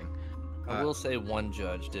amazing. I will say one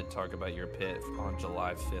judge did talk about your pit on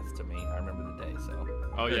July 5th to me. I remember the day, so.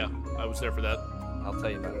 Oh, yeah. I was there for that. I'll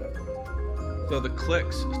tell you about it. So the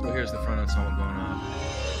clicks, so here's the front ensemble going on.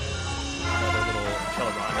 Another little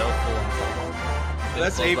cello rondo, full ensemble.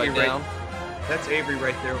 That's Slows Avery back right. down. That's Avery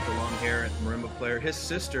right there with the long hair and marimba player. His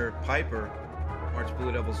sister Piper marched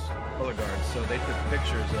Blue Devils color guard, so they took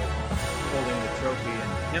pictures of holding the trophy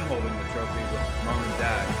and him holding the trophy with mom and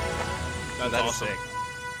dad. That's awesome. Sick.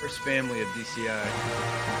 First family of DCI.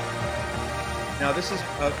 Now this is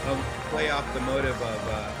a play off the motive of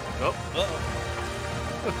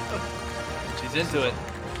She's into it.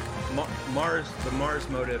 Mars. The Mars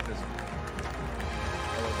motive is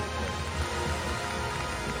all over the place.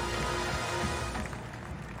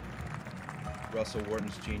 Russell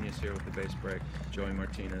Wharton's genius here with the bass break. Joey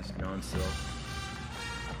Martinez, non-silk.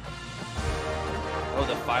 Oh,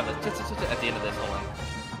 the five at the end of this. Hold on.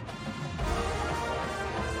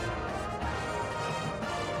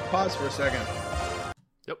 Pause for a second.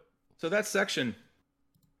 Yep. So that section,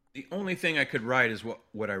 the only thing I could write is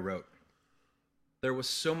what I wrote. There was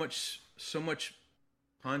so much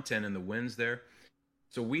content in the winds there.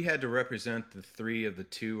 So we had to represent the 3 of the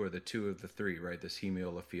 2 or the 2 of the 3, right? This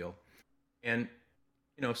hemiola feel. And,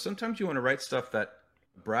 you know, sometimes you want to write stuff that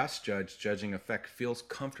a brass judge judging effect feels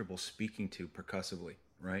comfortable speaking to percussively,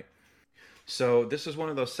 right? So this is one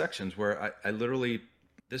of those sections where I literally,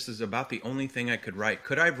 this is about the only thing I could write.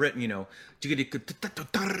 Could I have written, you know,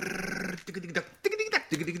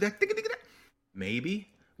 maybe?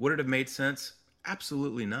 Would it have made sense?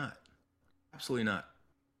 Absolutely not. Absolutely not.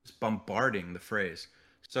 Just bombarding the phrase.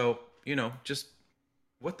 So, you know, just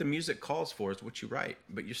what the music calls for is what you write,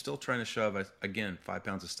 but you're still trying to shove, again, 5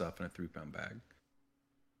 pounds of stuff in a 3-pound bag.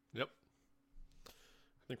 Yep. I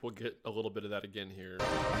think we'll get a little bit of that again here.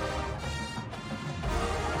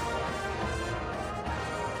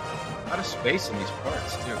 A lot of space in these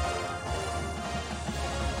parts, too.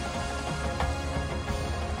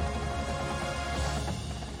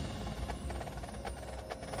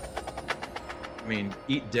 I mean,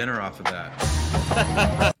 eat dinner off of that.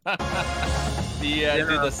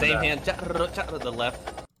 Do the same hand, the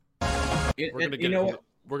left. We're gonna get it.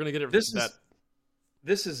 We're gonna get it.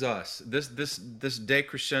 This is us. This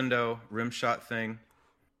decrescendo rim shot thing,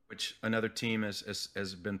 which another team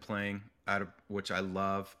has been playing out of, which I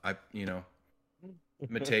love.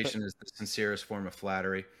 Imitation is the sincerest form of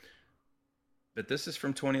flattery. But this is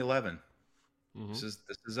from 2011. Mm-hmm. This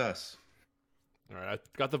is us. All right,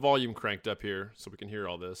 I've got the volume cranked up here so we can hear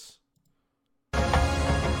all this.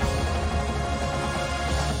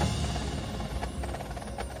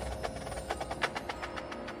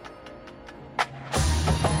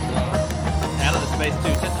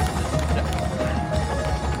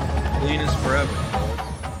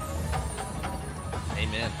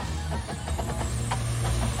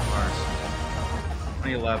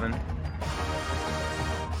 2011.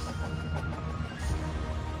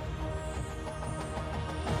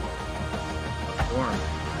 Warm.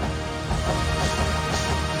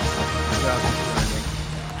 2020.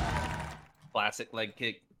 Classic leg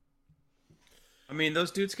kick. I mean,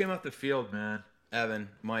 those dudes came off the field, man. Evan,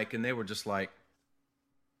 Mike, and they were just like,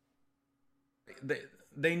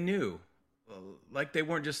 they knew, like they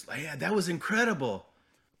weren't just like, yeah, that was incredible.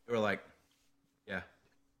 They were like, yeah.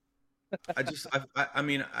 I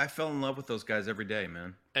mean, I fell in love with those guys every day,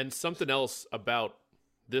 man. And something else about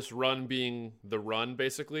this run being the run,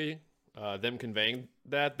 basically, them conveying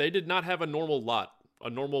that they did not have a normal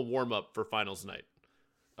warm up for finals night.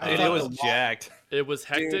 Dude, it was jacked. It was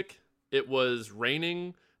hectic. Dude. It was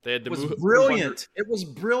raining. They had to move. Brilliant. It was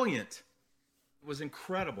brilliant. It was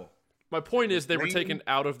incredible. My point is, they were taken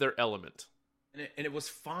out of their element, and it was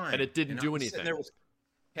fine. And it didn't do anything.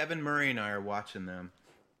 Kevin Murray and I are watching them,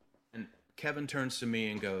 and Kevin turns to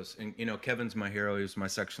me and goes, and Kevin's my hero. He was my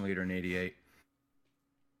section leader in '88,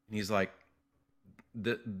 and he's like,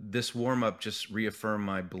 "This warm up just reaffirmed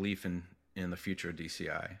my belief in the future of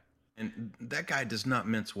DCI." And that guy does not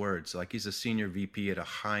mince words. Like, he's a senior VP at a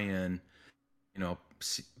high end,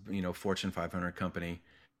 Fortune 500 company,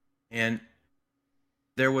 and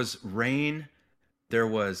there was rain. There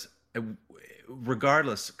was,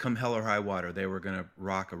 regardless, come hell or high water, they were going to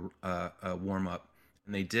rock a warm up,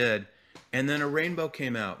 and they did. And then a rainbow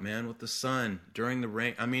came out, man, with the sun during the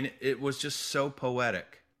rain. I mean, it was just so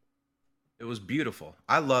poetic. It was beautiful.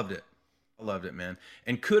 I loved it. I loved it, man.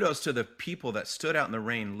 And kudos to the people that stood out in the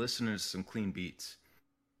rain listening to some clean beats.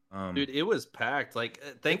 Dude, it was packed. Like,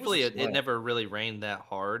 thankfully, it never really rained that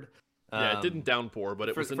hard. Yeah, it didn't downpour, but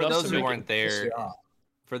it was enough for those to who weren't there.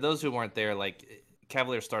 For those who weren't there, like,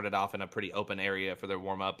 Cavaliers started off in a pretty open area for their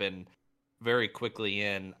warm up, and very quickly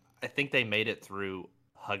I think they made it through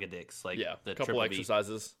Hugadix, like the couple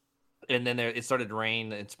exercises, and then it started to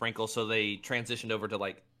rain and sprinkle, so they transitioned over to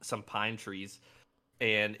like some pine trees.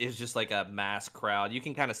 And it's just like a mass crowd. You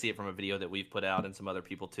can kind of see it from a video that we've put out and some other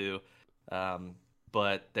people too.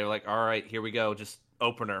 But they were like, all right, here we go. Just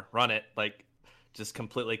opener, run it. Like, just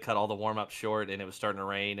completely cut all the warm-up short, and it was starting to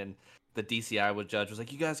rain. And the DCI judge was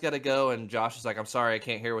like, you guys got to go. And Josh was like, I'm sorry, I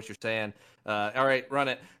can't hear what you're saying. All right, run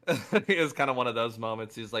it. It was kind of one of those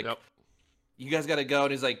moments. He's like, you guys got to go.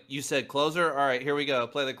 And he's like, you said closer? All right, here we go.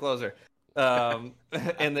 Play the closer. And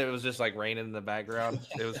it was just like raining in the background.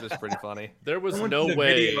 It was just pretty funny. There was no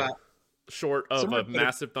way, short of a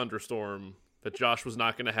massive thunderstorm, that Josh was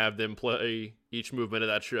not going to have them play each movement of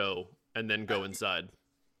that show and then go inside.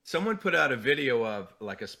 Someone put out a video of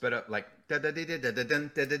like a sped up, like when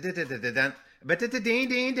the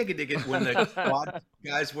quad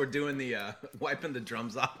guys were doing the wiping the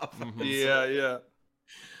drums off. Mm-hmm.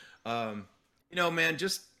 Yeah. Man,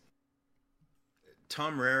 just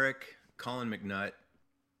Tom Rarick, Colin McNutt,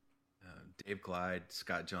 Dave Glide,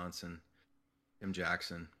 Scott Johnson, Tim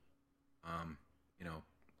Jackson,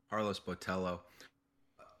 Carlos Botello,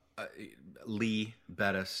 Lee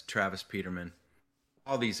Bettis, Travis Peterman,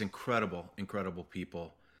 all these incredible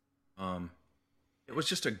people. It was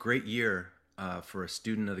just a great year for a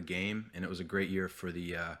student of the game, and it was a great year for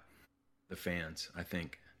the fans, I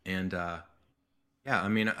think. And I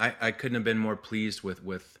mean, I couldn't have been more pleased with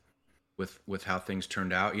how things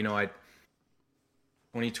turned out.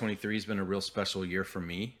 2023 has been a real special year for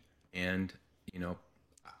me, and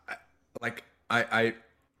I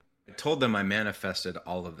told them I manifested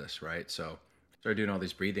all of this, right? So I started doing all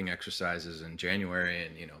these breathing exercises in January,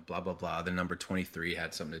 and blah blah blah. The number 23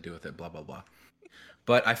 had something to do with it, blah blah blah.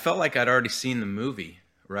 But I felt like I'd already seen the movie,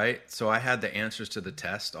 right? So I had the answers to the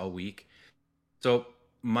test all week. So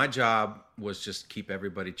my job was just keep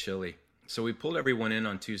everybody chilly. So we pulled everyone in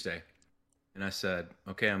on Tuesday, and I said,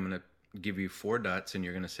 okay, I'm going to give you 4 dots, and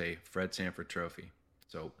you're going to say Fred Sanford Trophy.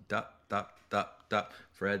 So dot,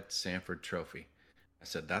 Fred Sanford Trophy. I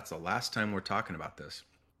said, that's the last time we're talking about this.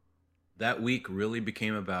 That week really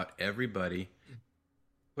became about everybody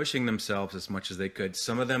pushing themselves as much as they could.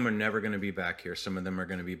 Some of them are never going to be back here. Some of them are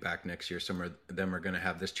going to be back next year. Some of them are going to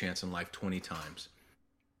have this chance in life 20 times.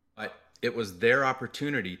 But it was their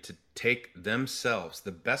opportunity to take themselves,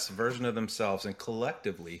 the best version of themselves, and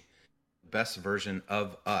collectively the best version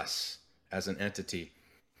of us as an entity,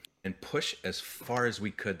 and push as far as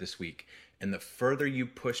we could this week. And the further you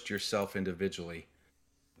pushed yourself individually,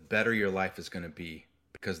 the better your life is going to be,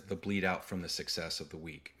 because of the bleed out from the success of the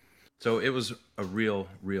week. So it was a real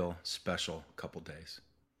special couple days.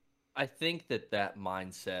 I think that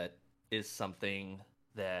mindset is something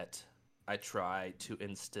that I try to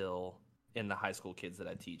instill in the high school kids that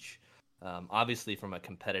I teach. Obviously, from a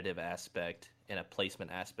competitive aspect and a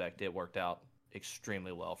placement aspect, it worked out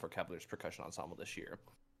extremely well for Cavaliers Percussion Ensemble this year.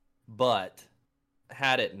 But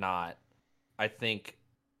had it not, I think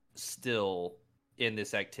still in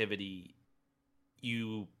this activity,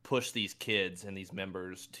 you push these kids and these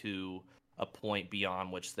members to a point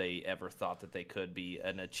beyond which they ever thought that they could be,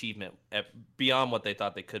 an achievement beyond what they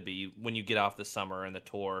thought they could be when you get off the summer and the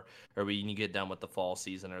tour, or when you get done with the fall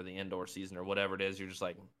season or the indoor season or whatever it is. You're just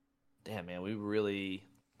like, damn, man,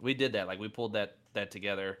 we did that. Like, we pulled that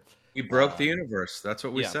together. We broke the universe. That's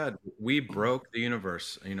what we yeah. said. We broke the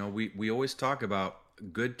universe. You know, we always talk about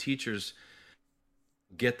good teachers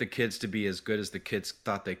get the kids to be as good as the kids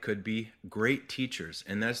thought they could be. Great teachers.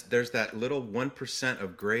 And there's that little 1%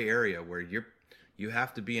 of gray area where you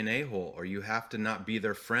have to be an a-hole, or you have to not be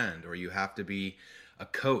their friend, or you have to be a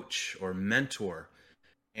coach or mentor.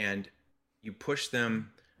 And you push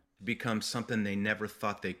them to become something they never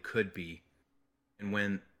thought they could be. And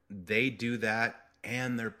when they do that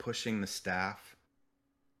and they're pushing the staff,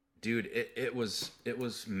 dude, it was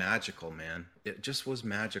magical, man. It just was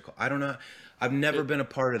magical. I don't know. I've never been a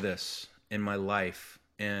part of this in my life,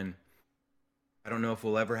 and I don't know if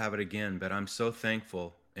we'll ever have it again, but I'm so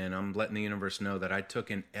thankful, and I'm letting the universe know that I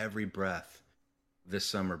took in every breath this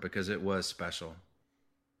summer because it was special.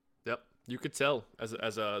 Yep. You could tell as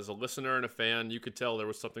a listener and a fan, you could tell there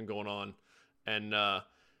was something going on. And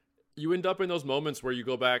you end up in those moments where you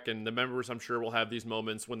go back, and the members, I'm sure, will have these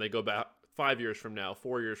moments when they go back 5 years from now,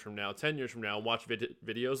 4 years from now, 10 years from now, watch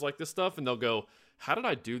videos like this stuff, and they'll go, how did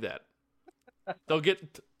I do that? They'll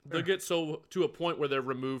get so to a point where they're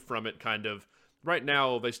removed from it, kind of. Right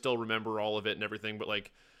now, they still remember all of it and everything, but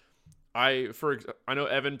like, I know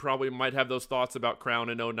Evan probably might have those thoughts about Crown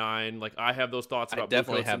in 09. Like, I have those thoughts about I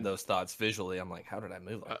definitely Bluecoats have those thoughts visually. I'm like, how did I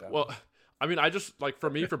move like that? Well, I mean, I just, like, for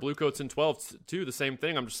me, for Bluecoats in 12 too, the same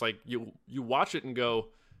thing. I'm just like, you watch it and go,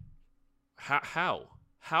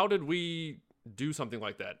 how did we do something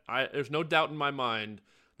like that? There's no doubt in my mind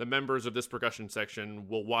the members of this percussion section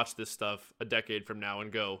will watch this stuff a decade from now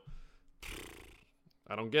and go,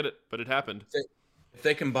 I don't get it, but it happened. If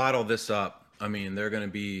they can bottle this up, I mean, they're going to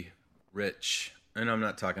be rich. And I'm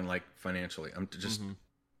not talking like financially. I'm just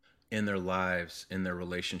in their lives, in their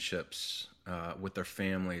relationships, with their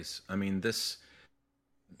families. I mean, this,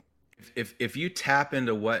 if you tap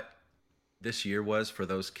into what this year was for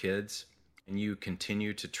those kids, and you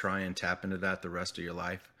continue to try and tap into that the rest of your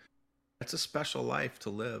life, that's a special life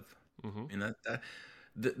to live. And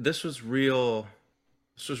this was real.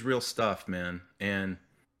 This was real stuff, man. And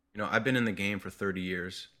you know, I've been in the game for 30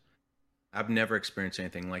 years. I've never experienced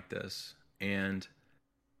anything like this, and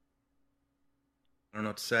I don't know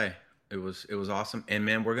what to say. It was awesome. And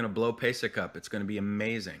man, we're gonna blow PASIC up. It's gonna be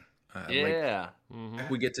amazing.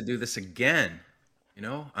 We get to do this again. You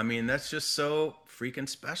know, I mean, that's just so freaking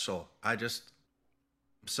special. I'm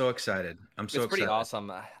so excited. It's pretty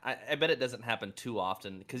awesome. I bet it doesn't happen too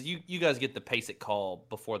often, because you guys get the PASIC call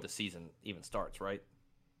before the season even starts, right?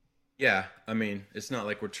 Yeah, I mean, it's not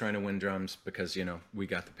like we're trying to win drums because, you know, we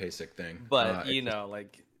got the PASIC thing. But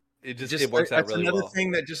it works out really well. Another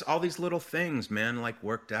thing that just all these little things, man, like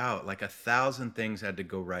worked out. Like 1,000 things had to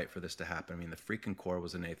go right for this to happen. I mean, the freaking core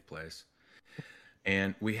was in 8th place,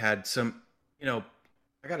 and we had some, you know,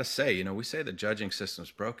 I gotta say, you know, we say the judging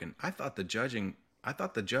system's broken. I thought the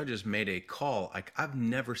judges made a call like I've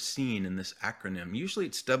never seen in this acronym. Usually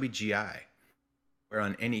it's WGI, where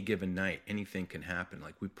on any given night, anything can happen.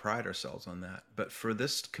 Like, we pride ourselves on that. But for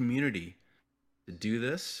this community to do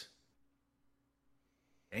this,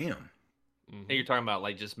 damn. Hey, you're talking about,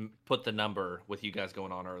 like, just put the number with you guys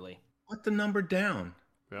going on early. Put the number down.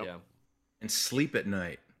 Yep. Yeah. And sleep at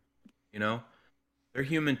night. You know? They're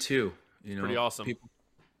human too. You know? Pretty awesome. People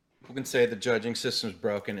can say the judging system's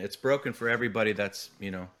broken. It's broken for everybody that's,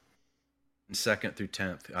 you know, in 2nd through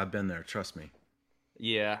 10th. I've been there, trust me.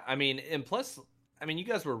 Yeah, I mean, and plus, I mean, you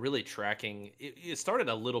guys were really tracking. It started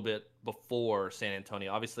a little bit before San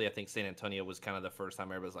Antonio. Obviously, I think San Antonio was kind of the first time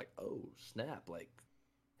everybody was like, oh, snap, like,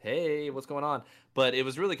 hey, what's going on? But it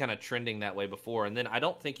was really kind of trending that way before. And then I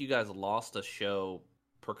don't think you guys lost a show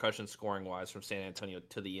percussion scoring-wise from San Antonio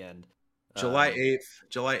to the end. July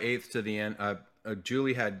 8th to the end.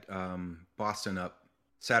 Julie had Boston up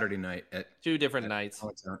Saturday night at 2 different nights.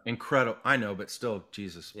 Incredible. I know, but still,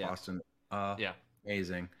 Jesus, yeah. Boston. Yeah.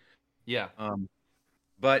 Amazing. Yeah.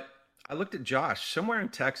 But I looked at Josh somewhere in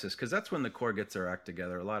Texas, because that's when the core gets their act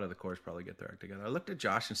together. A lot of the cores probably get their act together. I looked at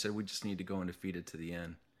Josh and said, we just need to go undefeated to the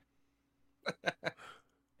end.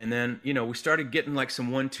 And then, you know, we started getting like some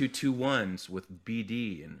 1-2-2-1s with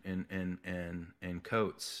BD and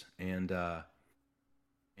Coates. And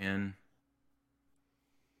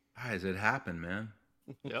guys, it happened, man.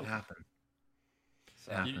 Yep. It happened.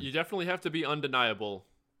 You definitely have to be undeniable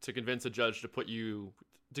to convince a judge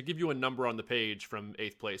to give you a number on the page from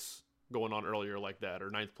 8th place going on earlier like that,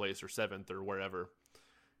 or 9th place or 7th or wherever.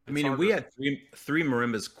 We had three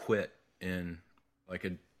marimbas quit in like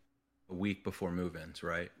a week before move-ins,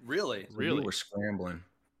 right? Really? So we were scrambling.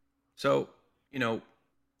 So,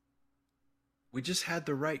 we just had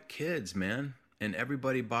the right kids, man, and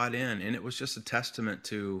everybody bought in, and it was just a testament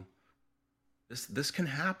to this can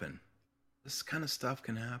happen. This kind of stuff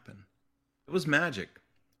can happen. It was magic.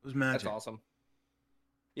 That's awesome.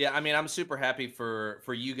 Yeah, I'm super happy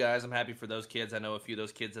for you guys. I'm happy for those kids. I know a few of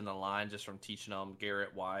those kids in the line just from teaching them.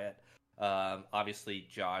 Garrett, Wyatt. Obviously,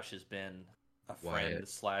 Josh has been a friend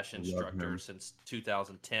 / instructor since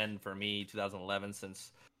 2010 for me, 2011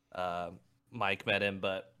 since Mike met him.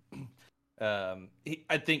 But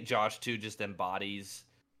I think Josh, too, just embodies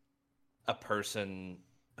a person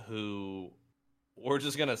who we're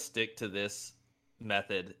just going to stick to this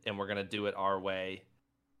method and we're going to do it our way.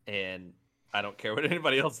 And I don't care what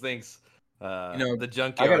anybody else thinks. The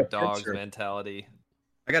junkyard dogs mentality.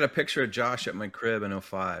 I got a picture of Josh at my crib in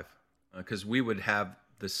 05 because we would have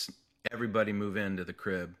everybody move into the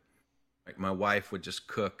crib. Like my wife would just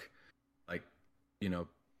cook,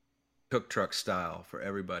 cook truck style for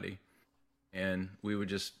everybody. And we would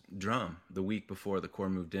just drum the week before the Corps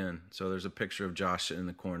moved in. So there's a picture of Josh sitting in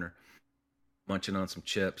the corner, munching on some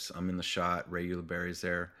chips. I'm in the shot. Ray Ulibarri's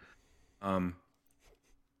there.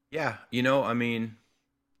 Yeah,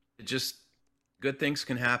 it just, good things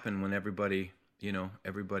can happen when everybody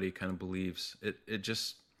kind of believes. It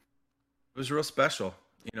was real special.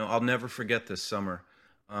 I'll never forget this summer.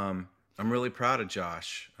 I'm really proud of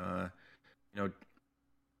Josh. In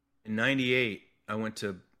 '98, I went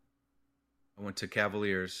to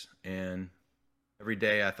Cavaliers, and every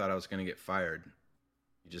day I thought I was going to get fired.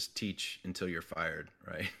 You just teach until you're fired,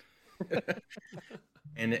 right?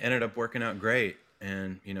 And it ended up working out great.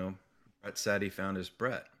 And, Brett said he found his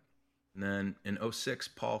Brett. And then in 06,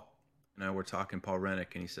 Paul and I were talking, Paul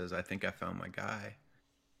Rennick, and he says, I think I found my guy.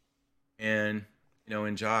 And,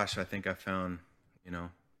 in Josh, I think I found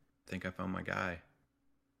my guy.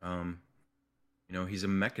 He's a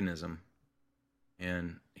mechanism,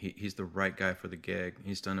 and he's the right guy for the gig.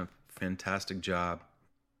 He's done a fantastic job.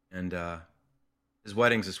 And his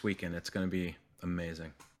wedding's this weekend. It's going to be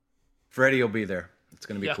amazing. Freddie will be there. It's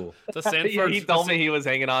going to be cool. The Sanford, he told me he was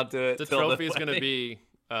hanging on to it. The trophy is going to be,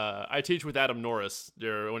 I teach with Adam Norris,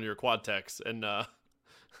 one of your quad techs, and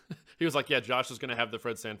he was like, yeah, Josh is going to have the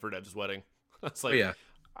Fred Sanford at his wedding. That's like, yeah,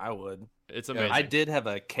 I would. It's amazing. I did have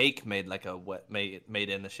a cake made made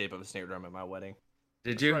in the shape of a snare drum at my wedding.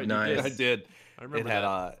 Did you? Right, nice. I did. I remember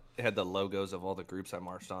that. It had the logos of all the groups I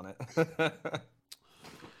marched on it.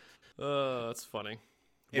 That's funny.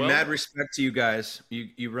 Hey, mad respect to you guys.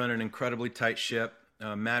 You run an incredibly tight ship.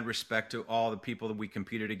 Mad respect to all the people that we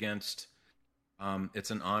competed against.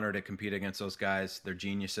 It's an honor to compete against those guys. They're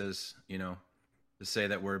geniuses. To say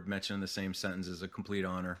that we're mentioning the same sentence is a complete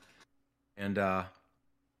honor. And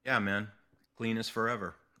yeah, man, clean is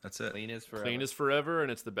forever. That's it. Clean is forever. Clean is forever,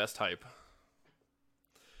 and it's the best hype.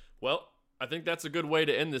 Well, I think that's a good way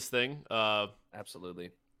to end this thing. Absolutely.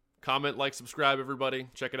 Comment, like, subscribe, everybody.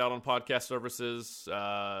 Check it out on podcast services,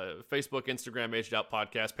 Facebook, Instagram, Aged Out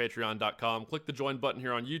Podcast, Patreon.com. Click the join button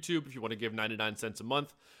here on YouTube if you want to give 99 cents a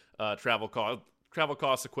month. Travel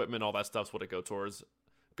costs, equipment, all that stuff's what it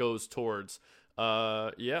goes towards.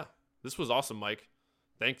 Yeah, this was awesome, Mike.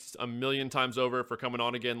 Thanks a million times over for coming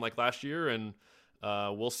on again like last year, and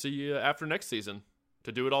we'll see you after next season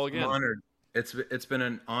to do it all again. I'm honored. It's been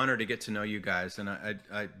an honor to get to know you guys, and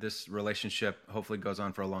I this relationship hopefully goes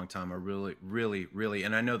on for a long time. I really, really, really,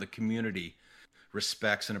 and I know the community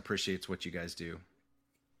respects and appreciates what you guys do.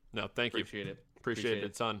 No, thank you. Appreciate it. Appreciate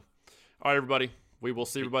it, son. All right, everybody. We will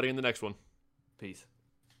see everybody in the next one. Peace.